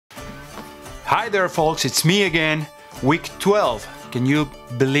Hi there folks, it's me again. Week 12. Can you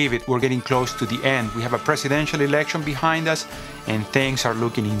believe it? We're getting close to the end. We have a presidential election behind us and things are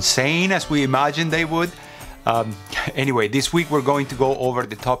looking insane as we imagined they would. Anyway, this week we're going to go over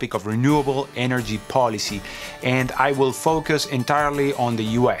the topic of renewable energy policy, and I will focus entirely on the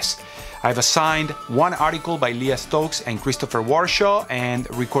US. I've assigned one article by Leah Stokes and Christopher Warshaw and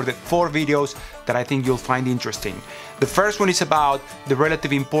recorded 4 videos that I think you'll find interesting. The first one is about the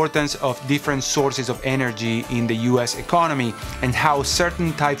relative importance of different sources of energy in the US economy and how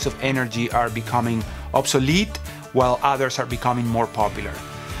certain types of energy are becoming obsolete while others are becoming more popular.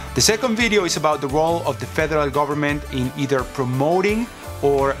 The second video is about the role of the federal government in either promoting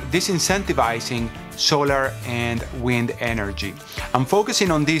or disincentivizing solar and wind energy. I'm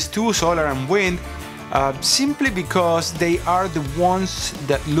focusing on these two, solar and wind, simply because they are the ones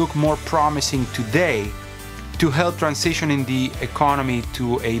that look more promising today to help transitioning the economy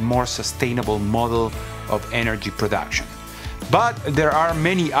to a more sustainable model of energy production. But there are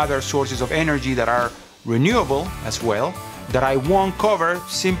many other sources of energy that are renewable as well that I won't cover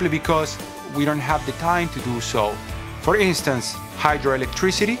simply because we don't have the time to do so. For instance,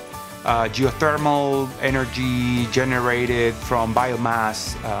 hydroelectricity, geothermal energy generated from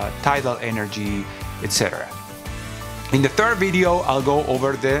biomass, tidal energy, etc. In the third video, I'll go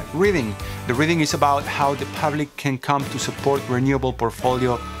over the reading. The reading is about how the public can come to support renewable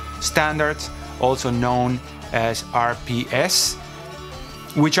portfolio standards, also known as RPS,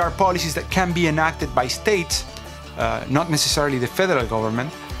 which are policies that can be enacted by states, not necessarily the federal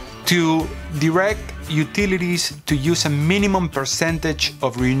government, to direct utilities to use a minimum percentage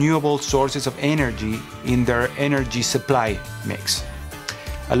of renewable sources of energy in their energy supply mix.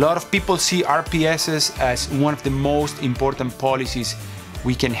 A lot of people see RPSs as one of the most important policies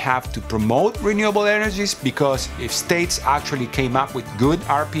we can have to promote renewable energies, because if states actually came up with good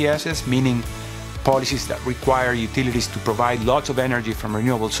RPSs, meaning policies that require utilities to provide lots of energy from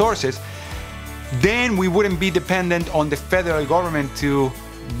renewable sources, then we wouldn't be dependent on the federal government to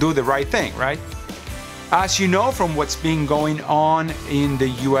do the right thing, right? As you know from what's been going on in the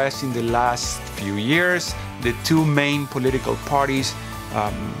US in the last few years, the two main political parties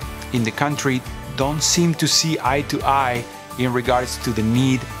in the country don't seem to see eye to eye in regards to the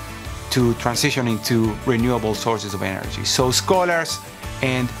need to transition into renewable sources of energy. So scholars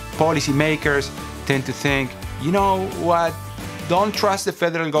and policymakers tend to think, you know what, don't trust the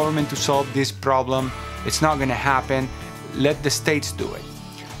federal government to solve this problem. It's not going to happen. Let the states do it.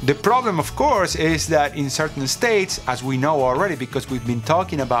 The problem, of course, is that in certain states, as we know already because we've been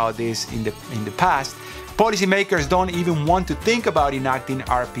talking about this in the past, policymakers don't even want to think about enacting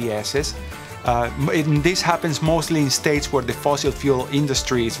RPSs. And this happens mostly in states where the fossil fuel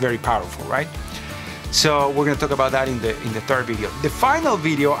industry is very powerful, right? So we're going to talk about that in the third video. The final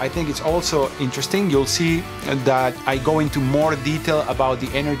video, I think it's also interesting. You'll see that I go into more detail about the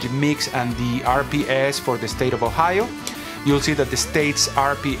energy mix and the RPS for the state of Ohio. You'll see that the state's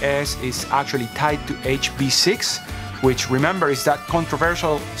RPS is actually tied to HB6, which, remember, is that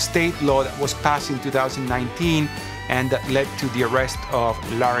controversial state law that was passed in 2019 and that led to the arrest of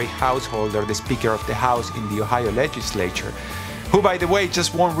Larry Householder, the Speaker of the House in the Ohio legislature, who, by the way,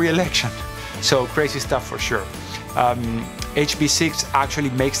 just won re-election. So crazy stuff for sure. HB6 actually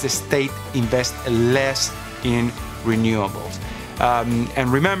makes the state invest less in renewables.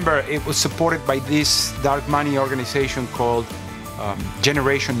 And remember, it was supported by this dark money organization called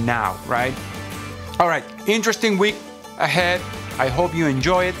Generation Now, right? All right, interesting week ahead. I hope you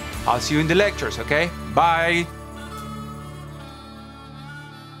enjoy it. I'll see you in the lectures, okay? Bye.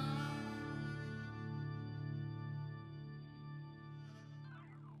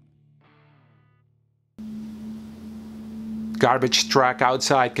 Garbage truck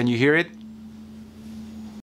outside, can you hear it?